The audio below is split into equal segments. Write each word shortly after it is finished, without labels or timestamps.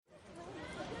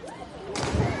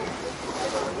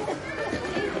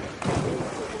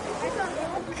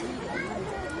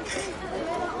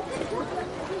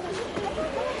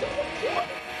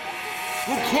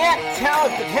can't tell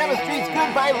if the chemistry's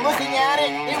good by looking at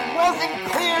it. It wasn't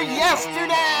clear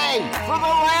yesterday. For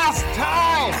the last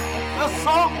time, the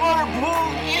saltwater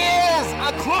pool is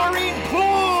a chlorine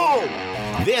pool.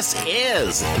 This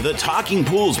is the Talking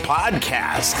Pools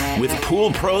podcast with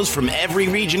pool pros from every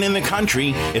region in the country.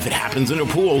 If it happens in a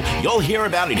pool, you'll hear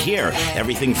about it here.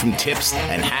 Everything from tips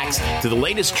and hacks to the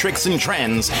latest tricks and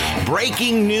trends.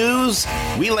 Breaking news,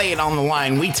 we lay it on the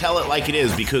line. We tell it like it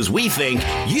is because we think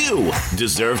you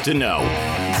deserve to know.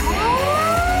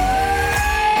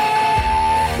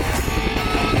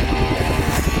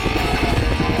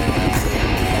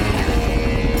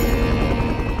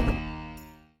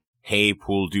 Hey,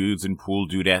 pool dudes and pool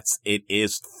dudettes. It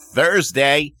is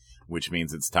Thursday, which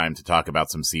means it's time to talk about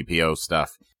some CPO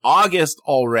stuff. August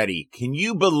already. Can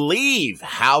you believe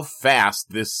how fast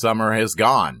this summer has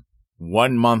gone?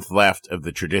 1 month left of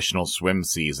the traditional swim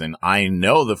season. I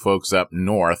know the folks up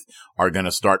north are going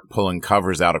to start pulling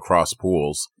covers out across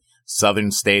pools.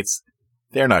 Southern states,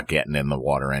 they're not getting in the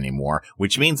water anymore,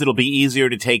 which means it'll be easier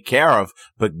to take care of.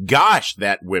 But gosh,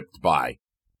 that whipped by.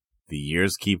 The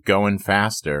years keep going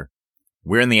faster.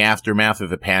 We're in the aftermath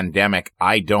of the pandemic.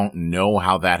 I don't know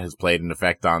how that has played an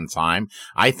effect on time.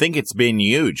 I think it's been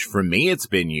huge. For me, it's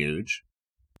been huge.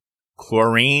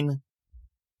 Chlorine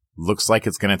looks like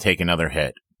it's going to take another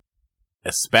hit.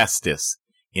 Asbestos,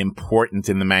 important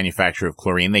in the manufacture of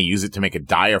chlorine. They use it to make a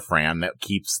diaphragm that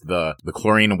keeps the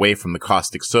chlorine away from the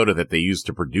caustic soda that they use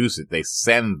to produce it. They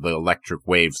send the electric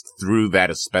waves through that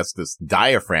asbestos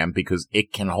diaphragm because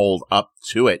it can hold up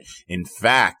to it. In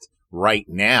fact, right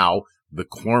now, the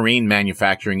chlorine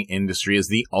manufacturing industry is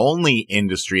the only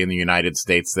industry in the United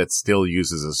States that still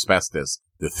uses asbestos.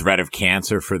 The threat of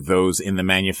cancer for those in the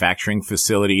manufacturing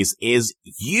facilities is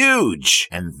huge.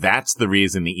 And that's the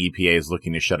reason the EPA is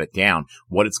looking to shut it down.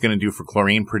 What it's going to do for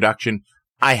chlorine production,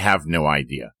 I have no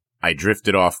idea. I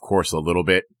drifted off course a little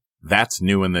bit. That's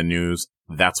new in the news.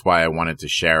 That's why I wanted to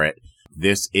share it.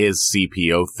 This is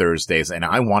CPO Thursdays, and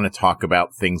I want to talk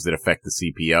about things that affect the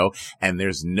CPO. And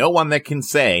there's no one that can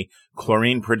say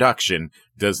chlorine production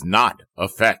does not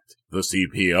affect the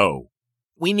CPO.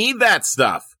 We need that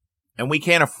stuff, and we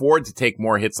can't afford to take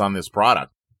more hits on this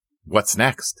product. What's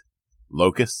next?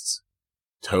 Locusts?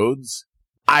 Toads?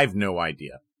 I've no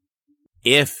idea.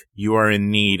 If you are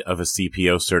in need of a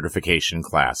CPO certification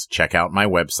class, check out my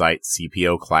website,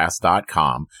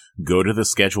 cpoclass.com. Go to the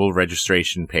schedule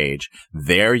registration page.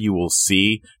 There you will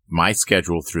see my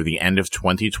schedule through the end of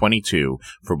 2022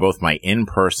 for both my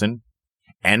in-person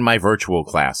and my virtual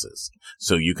classes.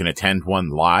 So you can attend one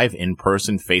live, in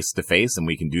person, face-to-face, and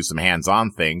we can do some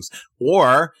hands-on things.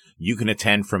 Or you can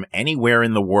attend from anywhere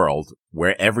in the world,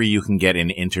 wherever you can get an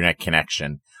internet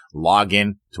connection. Log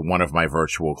in to one of my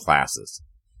virtual classes.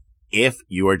 If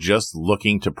you are just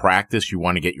looking to practice, you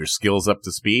want to get your skills up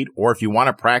to speed, or if you want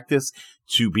to practice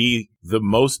to be the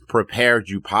most prepared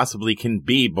you possibly can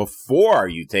be before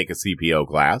you take a CPO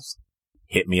class,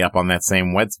 hit me up on that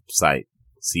same website,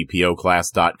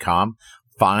 cpoclass.com.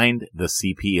 Find the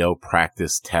CPO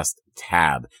practice test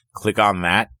tab. Click on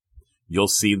that. You'll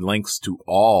see links to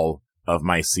all of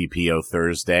my CPO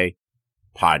Thursday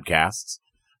podcasts.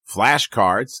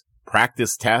 Flashcards,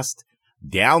 practice test,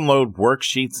 download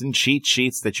worksheets and cheat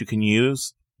sheets that you can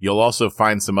use. You'll also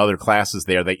find some other classes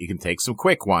there that you can take, some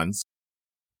quick ones,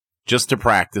 just to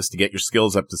practice, to get your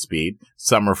skills up to speed.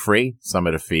 Some are free, some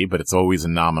at a fee, but it's always a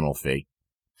nominal fee.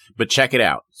 But check it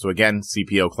out. So again,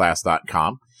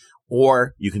 cpoclass.com,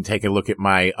 or you can take a look at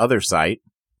my other site,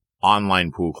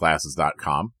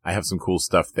 onlinepoolclasses.com. I have some cool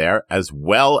stuff there, as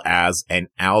well as an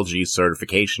algae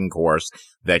certification course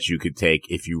that you could take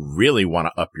if you really want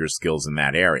to up your skills in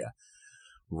that area.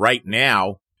 Right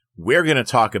now, we're going to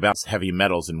talk about heavy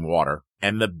metals in water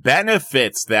and the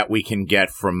benefits that we can get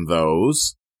from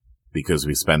those, because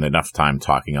we spend enough time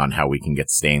talking on how we can get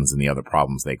stains and the other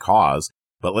problems they cause.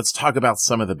 But let's talk about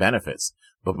some of the benefits.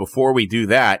 But before we do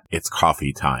that, it's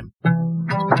coffee time.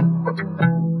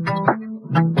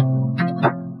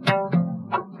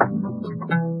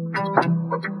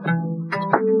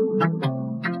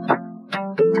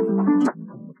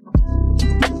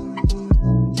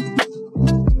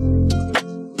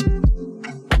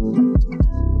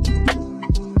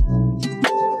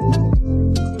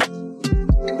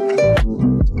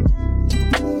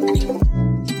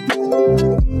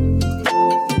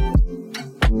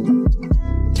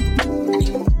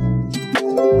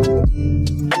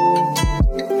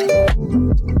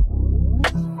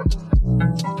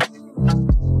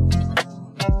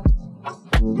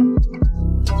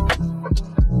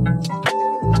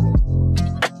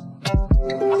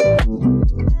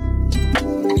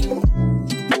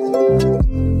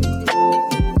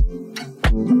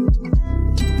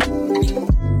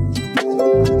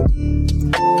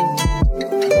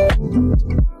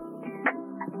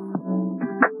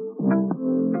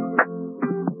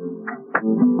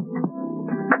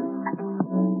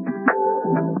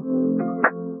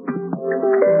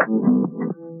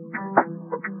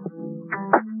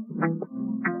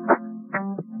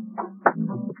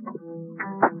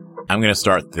 I'm going to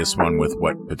start this one with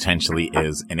what potentially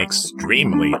is an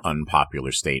extremely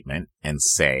unpopular statement and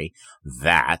say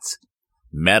that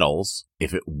metals,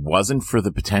 if it wasn't for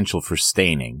the potential for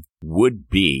staining, would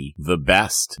be the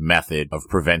best method of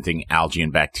preventing algae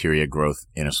and bacteria growth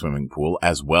in a swimming pool,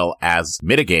 as well as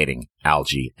mitigating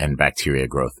algae and bacteria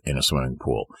growth in a swimming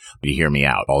pool. But you hear me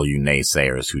out, all you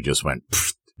naysayers who just went,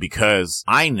 pfft, because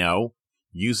I know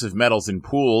use of metals in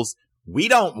pools, we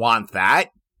don't want that,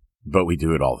 but we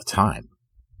do it all the time.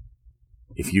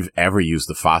 If you've ever used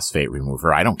the phosphate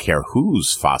remover, I don't care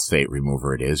whose phosphate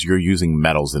remover it is, you're using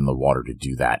metals in the water to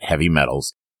do that. Heavy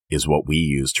metals is what we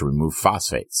use to remove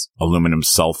phosphates. Aluminum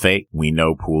sulfate, we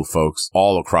know pool folks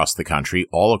all across the country,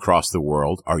 all across the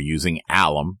world are using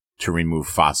alum to remove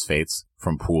phosphates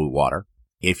from pool water.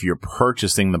 If you're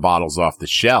purchasing the bottles off the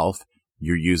shelf,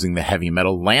 you're using the heavy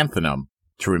metal lanthanum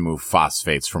to remove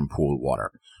phosphates from pool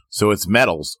water. So it's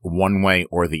metals one way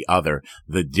or the other.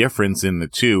 The difference in the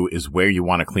two is where you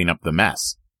want to clean up the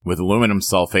mess. With aluminum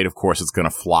sulfate, of course, it's going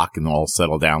to flock and all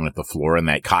settle down at the floor in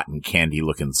that cotton candy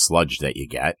looking sludge that you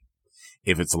get.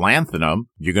 If it's lanthanum,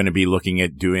 you're going to be looking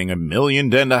at doing 1.5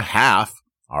 million,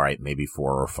 all right, maybe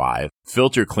 4 or 5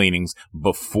 filter cleanings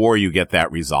before you get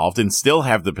that resolved and still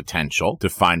have the potential to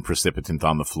find precipitant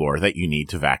on the floor that you need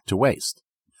to vac to waste.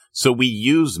 So we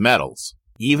use metals.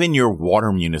 Even your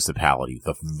water municipality,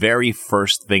 the very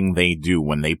first thing they do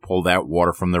when they pull that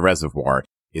water from the reservoir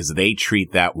is they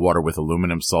treat that water with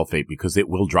aluminum sulfate because it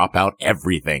will drop out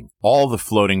everything. All the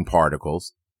floating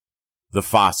particles, the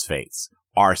phosphates,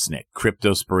 arsenic,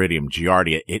 cryptosporidium,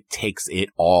 giardia, it takes it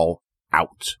all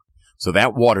out. So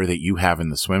that water that you have in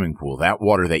the swimming pool, that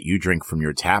water that you drink from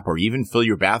your tap or even fill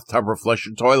your bathtub or flush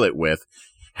your toilet with,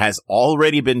 has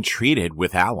already been treated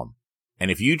with alum.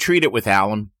 And if you treat it with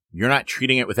alum, you're not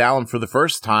treating it with alum for the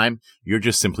first time, you're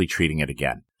just simply treating it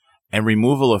again. And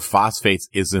removal of phosphates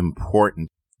is important.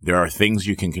 There are things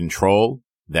you can control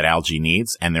that algae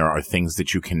needs, and there are things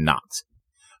that you cannot.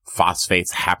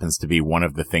 Phosphates happens to be one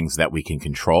of the things that we can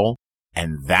control,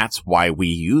 and that's why we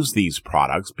use these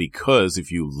products, because if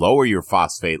you lower your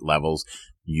phosphate levels,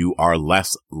 you are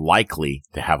less likely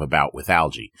to have a bout with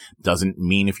algae. Doesn't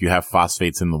mean if you have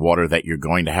phosphates in the water that you're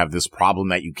going to have this problem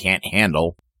that you can't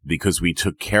handle, because we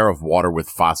took care of water with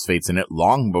phosphates in it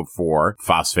long before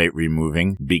phosphate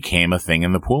removing became a thing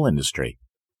in the pool industry.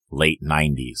 Late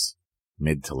 90s,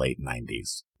 mid to late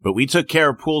 90s. But we took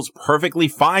care of pools perfectly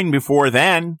fine before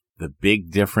then. The big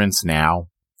difference now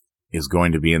is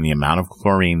going to be in the amount of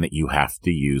chlorine that you have to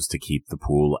use to keep the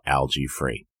pool algae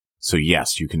free. So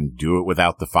yes, you can do it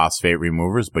without the phosphate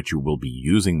removers, but you will be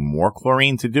using more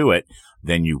chlorine to do it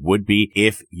than you would be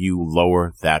if you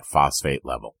lower that phosphate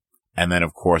level. And then,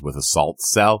 of course, with a salt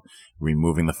cell,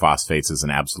 removing the phosphates is an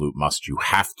absolute must. You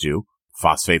have to.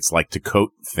 Phosphates like to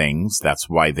coat things. That's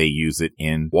why they use it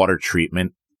in water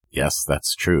treatment. Yes,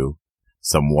 that's true.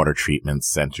 Some water treatment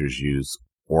centers use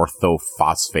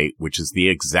orthophosphate, which is the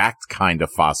exact kind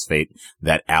of phosphate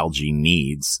that algae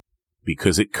needs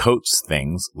because it coats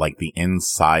things like the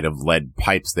inside of lead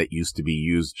pipes that used to be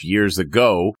used years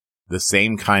ago, the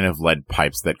same kind of lead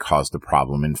pipes that caused a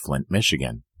problem in Flint,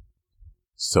 Michigan.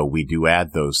 So we do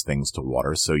add those things to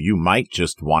water. So you might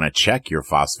just want to check your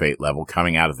phosphate level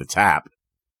coming out of the tap.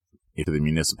 If the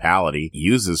municipality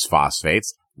uses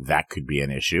phosphates, that could be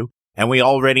an issue. And we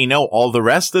already know all the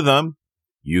rest of them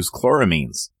use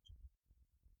chloramines.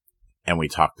 And we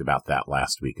talked about that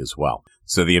last week as well.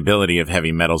 So the ability of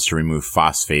heavy metals to remove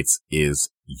phosphates is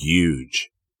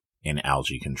huge in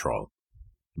algae control.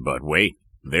 But wait,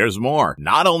 there's more.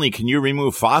 Not only can you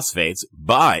remove phosphates,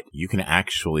 but you can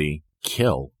actually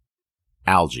kill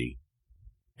algae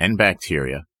and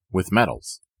bacteria with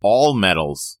metals. All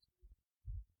metals,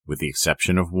 with the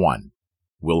exception of one,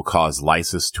 will cause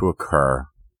lysis to occur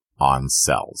on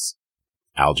cells.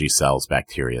 Algae cells,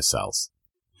 bacteria cells.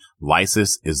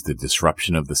 Lysis is the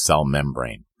disruption of the cell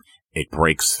membrane. It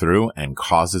breaks through and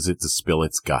causes it to spill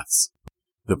its guts.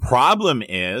 The problem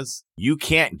is you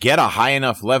can't get a high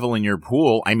enough level in your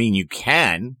pool. I mean, you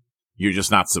can. You're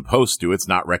just not supposed to. It's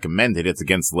not recommended. It's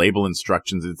against label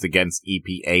instructions. It's against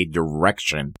EPA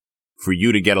direction for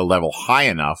you to get a level high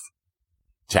enough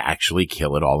to actually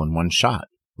kill it all in one shot.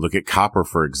 Look at copper,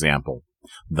 for example.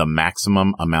 The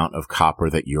maximum amount of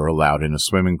copper that you're allowed in a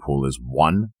swimming pool is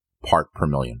 1 part per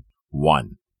million.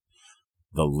 1.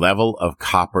 The level of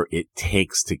copper it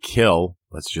takes to kill,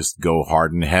 let's just go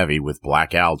hard and heavy with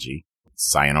black algae,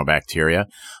 cyanobacteria.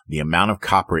 The amount of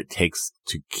copper it takes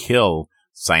to kill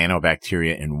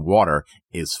cyanobacteria in water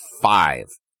is 5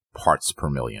 parts per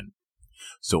million.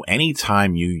 So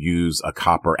anytime you use a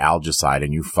copper algicide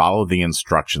and you follow the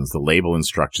instructions, the label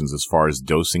instructions as far as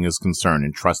dosing is concerned,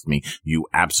 and trust me, you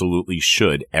absolutely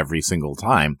should every single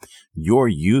time, you're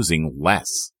using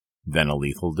less than a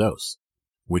lethal dose,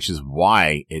 which is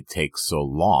why it takes so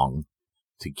long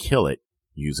to kill it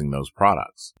using those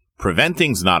products.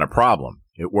 Preventing's not a problem.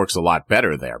 It works a lot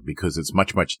better there because it's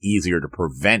much, much easier to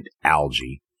prevent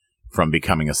algae from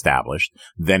becoming established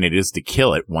than it is to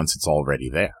kill it once it's already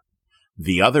there.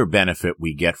 The other benefit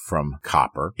we get from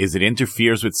copper is it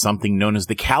interferes with something known as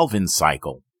the Calvin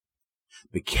cycle.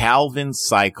 The Calvin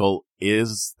cycle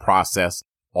is process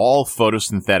all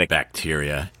photosynthetic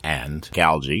bacteria and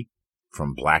algae,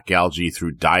 from black algae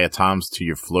through diatoms to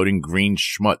your floating green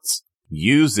schmutz,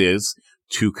 uses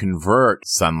to convert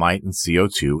sunlight and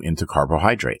CO2 into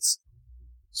carbohydrates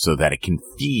so that it can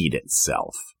feed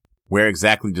itself. Where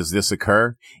exactly does this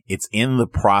occur? It's in the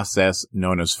process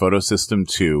known as photosystem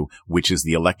 2, which is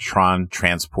the electron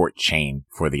transport chain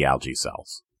for the algae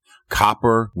cells.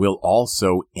 Copper will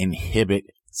also inhibit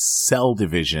cell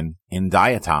division in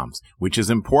diatoms, which is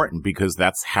important because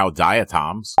that's how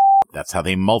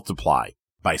they multiply,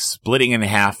 by splitting in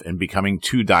half and becoming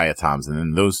 2 diatoms, and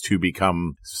then those 2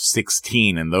 become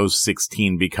 16, and those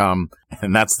 16 become,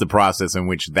 and that's the process in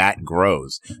which that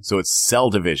grows. So it's cell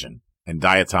division. And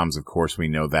diatoms, of course, we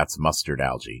know that's mustard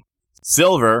algae.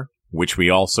 Silver, which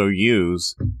we also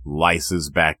use,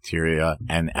 lyses bacteria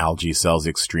and algae cells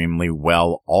extremely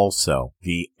well also.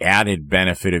 The added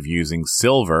benefit of using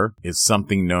silver is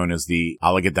something known as the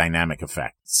oligodynamic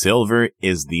effect. Silver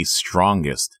is the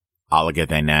strongest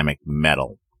oligodynamic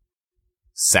metal,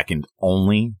 second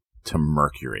only to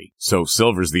mercury. So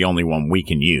silver is the only one we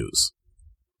can use.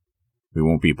 We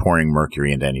won't be pouring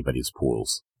mercury into anybody's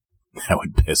pools. That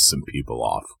would piss some people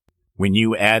off. When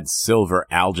you add silver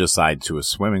algicide to a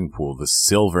swimming pool, the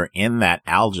silver in that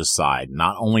algicide,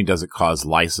 not only does it cause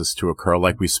lysis to occur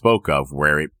like we spoke of,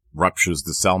 where it ruptures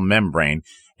the cell membrane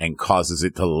and causes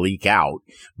it to leak out,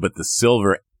 but the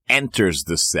silver enters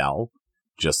the cell,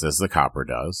 just as the copper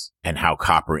does. And how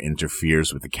copper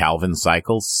interferes with the Calvin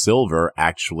cycle, silver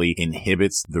actually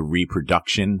inhibits the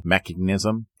reproduction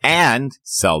mechanism and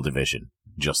cell division,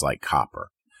 just like copper.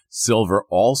 Silver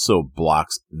also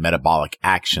blocks metabolic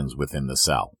actions within the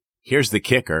cell. Here's the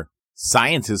kicker.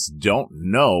 Scientists don't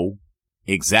know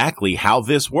exactly how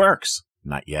this works.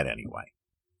 Not yet, anyway.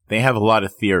 They have a lot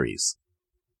of theories,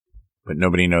 but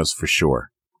nobody knows for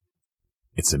sure.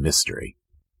 It's a mystery.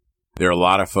 There are a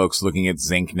lot of folks looking at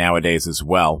zinc nowadays as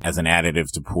well as an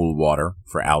additive to pool water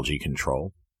for algae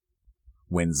control.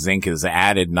 When zinc is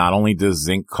added, not only does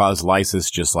zinc cause lysis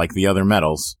just like the other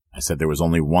metals, I said there was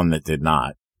only one that did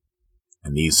not,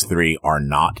 and these 3 are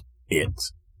not it.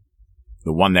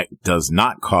 The one that does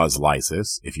not cause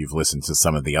lysis, if you've listened to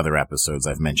some of the other episodes,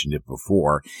 I've mentioned it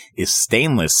before, is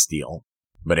stainless steel,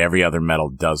 but every other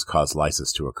metal does cause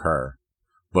lysis to occur.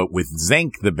 But with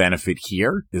zinc, the benefit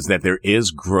here is that there is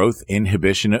growth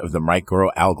inhibition of the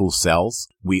microalgal cells.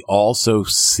 We also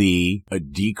see a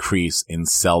decrease in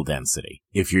cell density.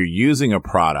 If you're using a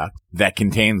product that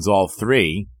contains all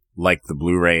 3, like the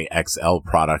Blu-ray XL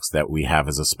products that we have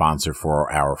as a sponsor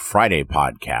for our Friday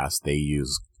podcast, they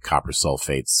use copper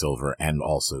sulfate, silver, and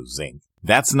also zinc.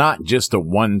 That's not just a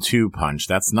 1-2 punch.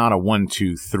 That's not a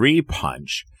 1-2-3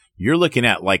 punch. You're looking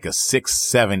at like a 6,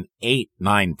 7, 8,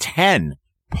 9, 10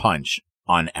 punch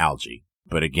on algae.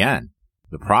 But again,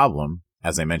 the problem,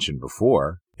 as I mentioned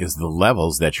before, is the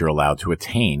levels that you're allowed to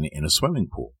attain in a swimming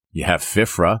pool. You have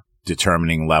FIFRA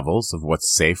determining levels of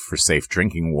what's safe for safe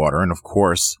drinking water. And of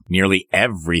course, nearly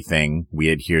everything we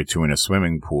adhere to in a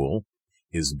swimming pool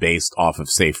is based off of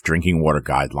safe drinking water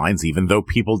guidelines, even though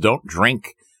people don't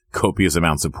drink copious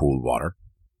amounts of pool water.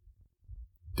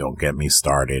 Don't get me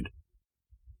started.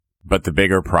 But the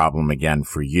bigger problem, again,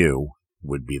 for you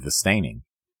would be the staining.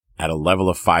 At a level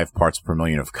of 5 parts per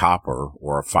million of copper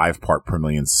or a 5 part per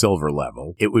million silver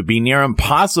level, it would be near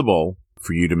impossible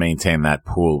for you to maintain that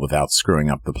pool without screwing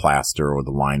up the plaster or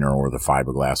the liner or the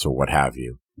fiberglass or what have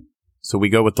you. So we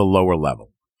go with the lower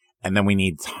level. And then we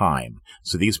need time.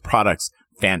 So these products,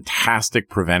 fantastic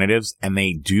preventatives, and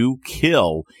they do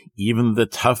kill even the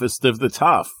toughest of the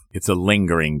tough. It's a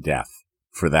lingering death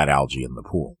for that algae in the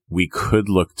pool. We could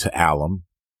look to alum,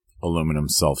 aluminum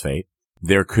sulfate.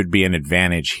 There could be an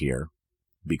advantage here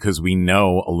because we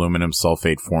know aluminum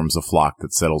sulfate forms a flock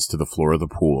that settles to the floor of the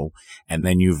pool, and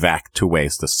then you vac to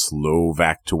waste, a slow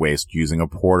vac to waste using a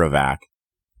Portavac,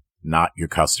 not your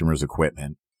customer's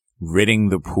equipment, ridding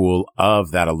the pool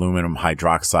of that aluminum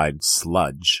hydroxide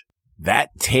sludge.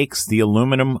 That takes the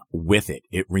aluminum with it.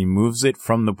 It removes it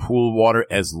from the pool water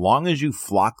as long as you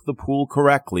flock the pool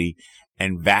correctly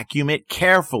and vacuum it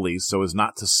carefully so as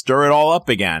not to stir it all up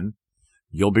again,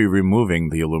 you'll be removing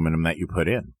the aluminum that you put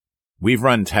in. We've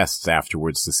run tests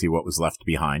afterwards to see what was left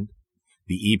behind.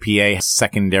 The EPA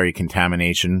secondary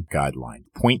contamination guideline,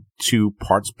 0.2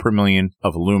 parts per million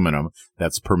of aluminum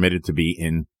that's permitted to be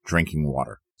in drinking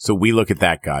water. So we look at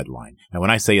that guideline. And when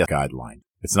I say a guideline,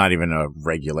 it's not even a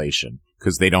regulation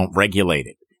because they don't regulate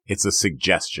it. It's a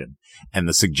suggestion. And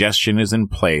the suggestion is in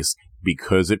place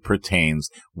because it pertains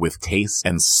with taste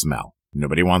and smell.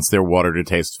 Nobody wants their water to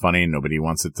taste funny. Nobody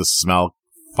wants it to smell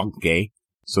funky.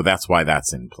 So that's why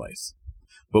that's in place.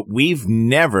 But we've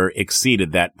never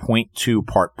exceeded that 0.2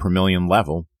 part per million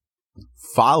level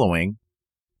following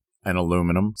an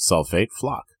aluminum sulfate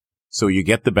flock. So you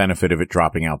get the benefit of it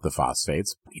dropping out the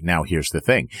phosphates. Now here's the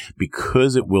thing.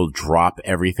 Because it will drop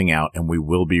everything out and we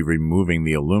will be removing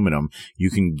the aluminum,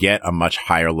 you can get a much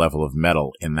higher level of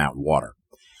metal in that water.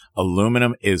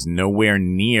 Aluminum is nowhere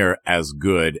near as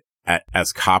good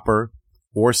as copper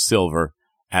or silver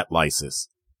at lysis.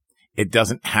 It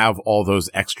doesn't have all those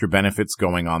extra benefits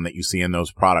going on that you see in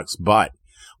those products. But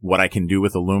what I can do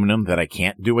with aluminum that I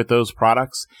can't do with those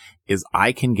products is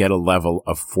I can get a level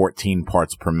of 14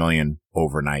 parts per million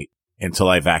overnight until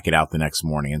I vac it out the next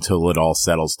morning, until it all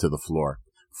settles to the floor.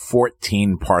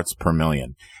 14 parts per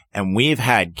million. And we've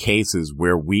had cases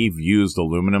where we've used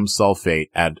aluminum sulfate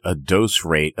at a dose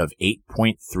rate of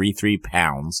 8.33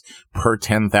 pounds per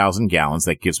 10,000 gallons.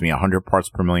 That gives me 100 parts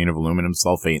per million of aluminum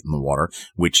sulfate in the water,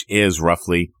 which is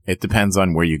roughly, it depends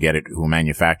on where you get it, who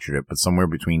manufactured it, but somewhere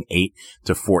between 8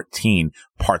 to 14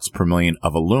 parts per million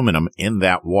of aluminum in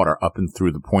that water up and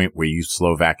through the point where you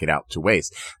slow vac it out to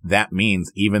waste. That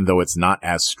means even though it's not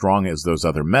as strong as those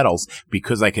other metals,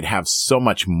 because I could have so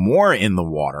much more in the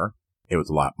water, it was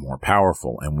a lot more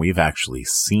powerful. And we've actually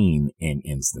seen in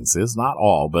instances, not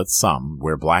all, but some,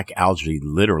 where black algae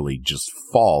literally just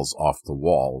falls off the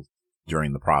wall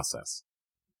during the process.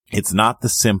 It's not the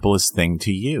simplest thing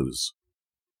to use.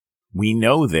 We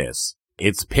know this.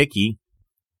 It's picky.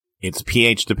 It's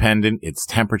pH dependent. It's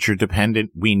temperature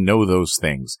dependent. We know those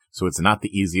things. So it's not the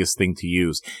easiest thing to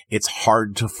use. It's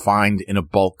hard to find in a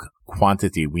bulk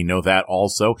quantity. We know that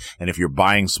also. And if you're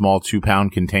buying small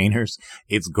 2-pound containers,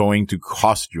 it's going to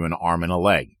cost you an arm and a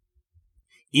leg.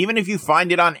 Even if you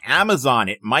find it on Amazon,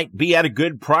 it might be at a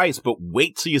good price, but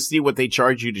wait till you see what they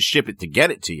charge you to ship it to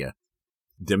get it to you.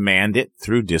 Demand it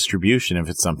through distribution if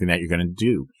it's something that you're going to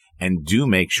do. And do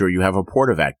make sure you have a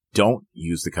Portavac. Don't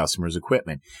use the customer's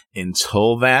equipment.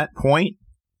 Until that point,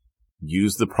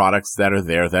 use the products that are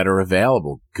there that are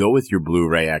available. Go with your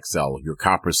Blu-ray XL, your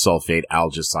copper sulfate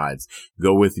algicides.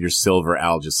 Go with your silver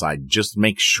algicide. Just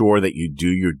make sure that you do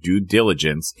your due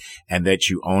diligence and that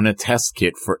you own a test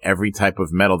kit for every type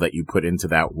of metal that you put into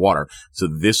that water. So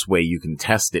this way you can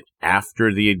test it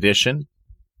after the addition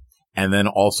and then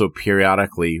also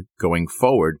periodically going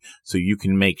forward so you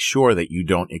can make sure that you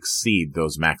don't exceed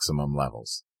those maximum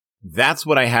levels. That's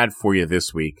what I had for you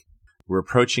this week. We're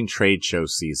approaching trade show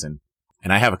season,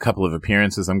 and I have a couple of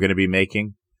appearances I'm going to be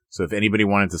making. So if anybody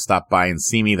wanted to stop by and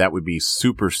see me, that would be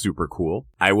super, super cool.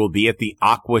 I will be at the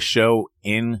Aqua Show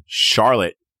in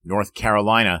Charlotte, North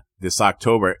Carolina this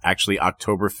October, actually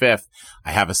October 5th.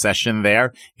 I have a session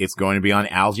there. It's going to be on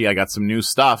algae. I got some new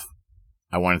stuff.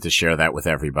 I wanted to share that with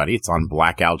everybody. It's on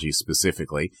black algae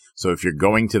specifically. So if you're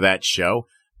going to that show,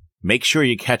 make sure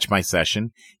you catch my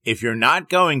session. If you're not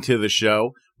going to the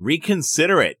show,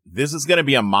 reconsider it. This is going to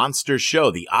be a monster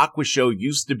show. The Aqua Show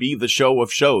used to be the show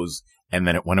of shows, and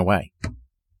then it went away.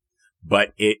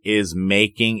 But it is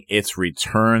making its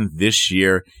return this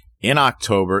year in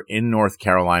October in North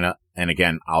Carolina. And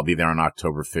again, I'll be there on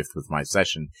October 5th with my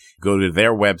session. Go to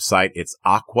their website. It's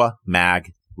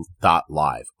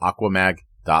aquamag.live.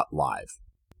 Aquamag.live.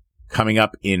 Coming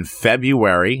up in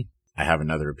February, I have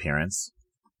another appearance.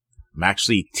 I'm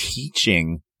actually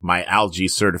teaching my algae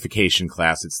certification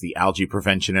class. It's the Algae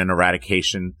Prevention and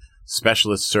Eradication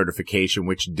Specialist Certification,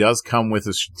 which does come with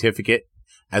a certificate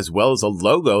as well as a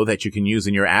logo that you can use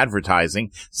in your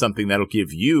advertising, something that'll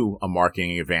give you a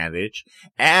marketing advantage.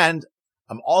 And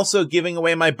I'm also giving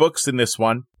away my books in this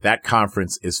one. That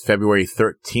conference is February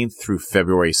 13th through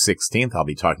February 16th. I'll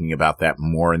be talking about that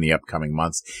more in the upcoming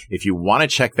months. If you want to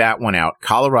check that one out,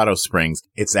 Colorado Springs,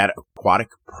 it's at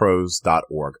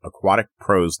aquaticpros.org,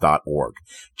 aquaticpros.org.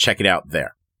 Check it out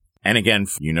there. And again,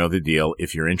 you know the deal.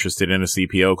 If you're interested in a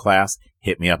CPO class,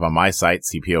 hit me up on my site,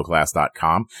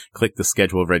 cpoclass.com. Click the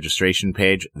scheduled registration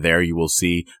page. There you will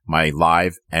see my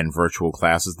live and virtual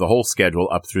classes, the whole schedule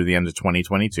up through the end of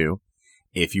 2022.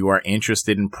 If you are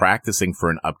interested in practicing for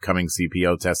an upcoming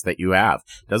CPO test that you have,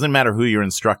 doesn't matter who your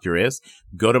instructor is,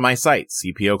 go to my site,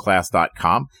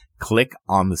 cpoclass.com. click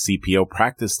on the CPO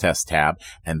practice test tab,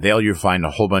 and there you'll find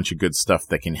a whole bunch of good stuff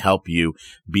that can help you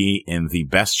be in the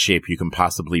best shape you can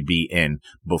possibly be in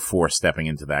before stepping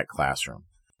into that classroom.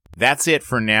 That's it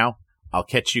for now. I'll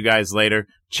catch you guys later.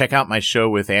 Check out my show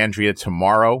with Andrea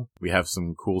tomorrow. We have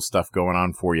some cool stuff going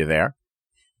on for you there.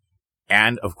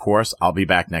 And, of course, I'll be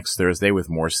back next Thursday with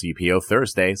more CPO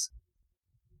Thursdays.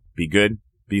 Be good.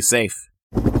 Be safe.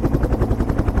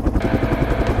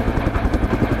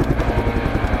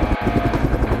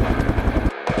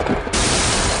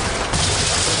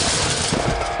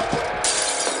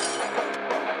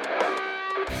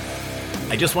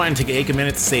 I just wanted to take a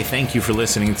minute to say thank you for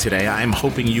listening today. I'm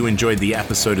hoping you enjoyed the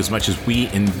episode as much as we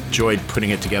enjoyed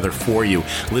putting it together for you.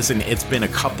 Listen, it's been a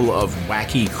couple of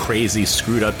wacky, crazy,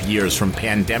 screwed up years from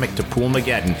pandemic to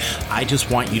Poolmageddon. I just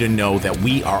want you to know that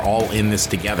we are all in this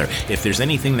together. If there's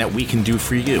anything that we can do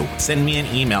for you, send me an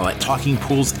email at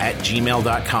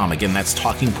talkingpools@gmail.com. Again, that's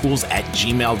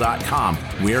talkingpools@gmail.com.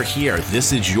 We're here.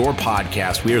 This is your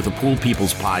podcast. We are the Pool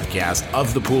People's podcast,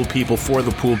 of the Pool People, for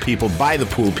the Pool People, by the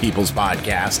Pool People's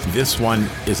podcast. This one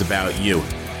is about you.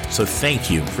 So thank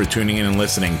you for tuning in and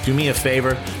listening. Do me a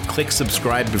favor, click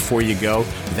subscribe before you go.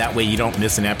 That way you don't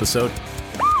miss an episode.